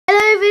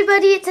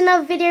everybody, it's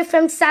another video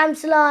from Sam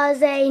Salah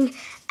Zane,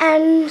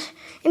 and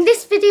in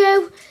this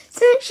video,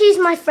 since she's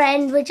my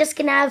friend, we're just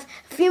going to have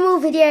a few more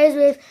videos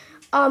with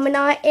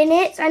Amina in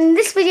it, and in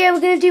this video we're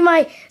going to do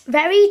my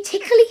very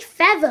tickly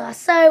feather.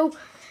 So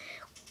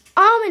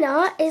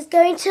Amina is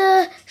going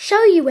to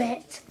show you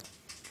it.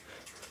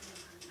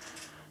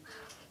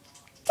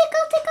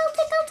 Tickle, tickle,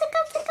 tickle,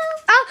 tickle, tickle.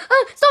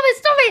 Oh,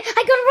 stop it,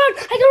 I gotta run,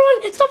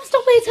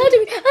 stop it, it's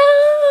hurting me.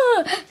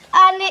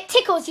 And it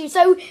tickles you,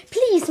 so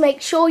please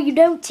make sure you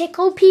don't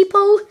tickle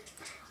people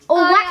or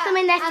whack them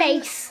in their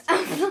face.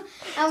 And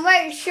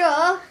make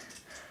sure,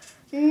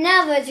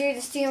 never do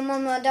this to your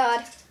mum or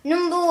dad.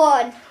 Number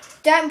 1,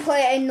 don't put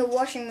it in the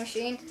washing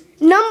machine.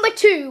 Number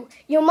 2,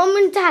 your mum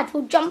and dad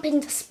will jump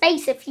into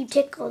space if you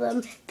tickle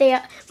them. They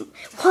are,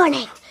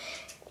 warning,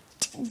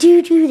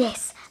 do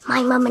this.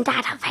 My mum and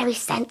dad are very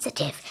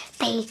sensitive.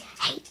 They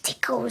hate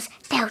tickles.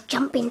 They'll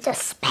jump into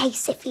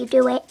space if you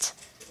do it.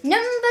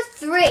 Number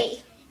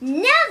 3,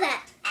 never,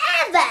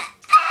 ever,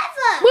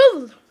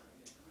 Woo!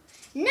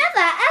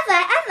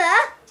 ever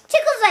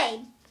tickle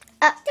Zane.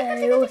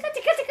 Uh-oh.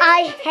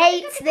 I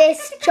hate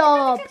this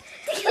job.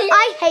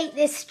 I hate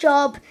this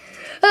job.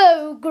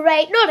 Oh,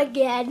 great. Not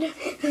again.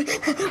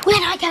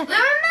 Where'd I go?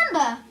 Now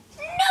remember,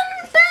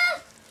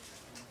 number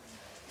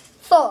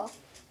 4.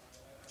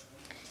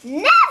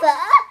 Never,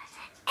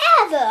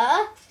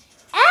 ever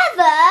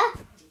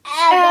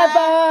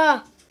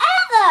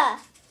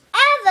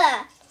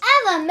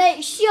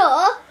make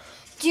sure,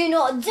 do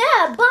not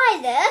dare buy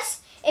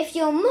this if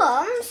your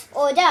mums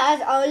or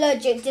dads are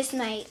allergic to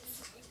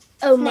snakes.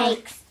 Oh my.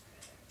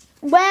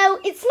 Well,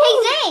 it's not.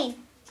 Hey Zane,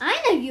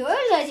 I know you're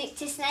allergic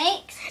to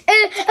snakes.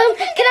 I'm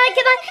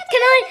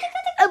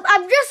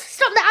just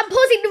stop that. I'm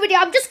pausing the video.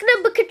 I'm just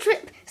gonna book a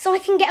trip so I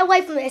can get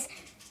away from this.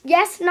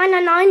 Yes,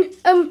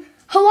 999.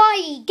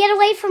 Hawaii, get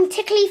away from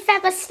tickly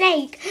feather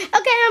snake.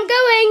 Okay, I'm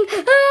going.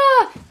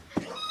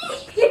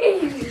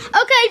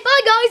 Okay,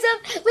 bye guys.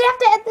 We have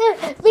to end the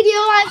video.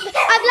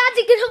 I've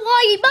landed in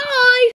Hawaii. Bye.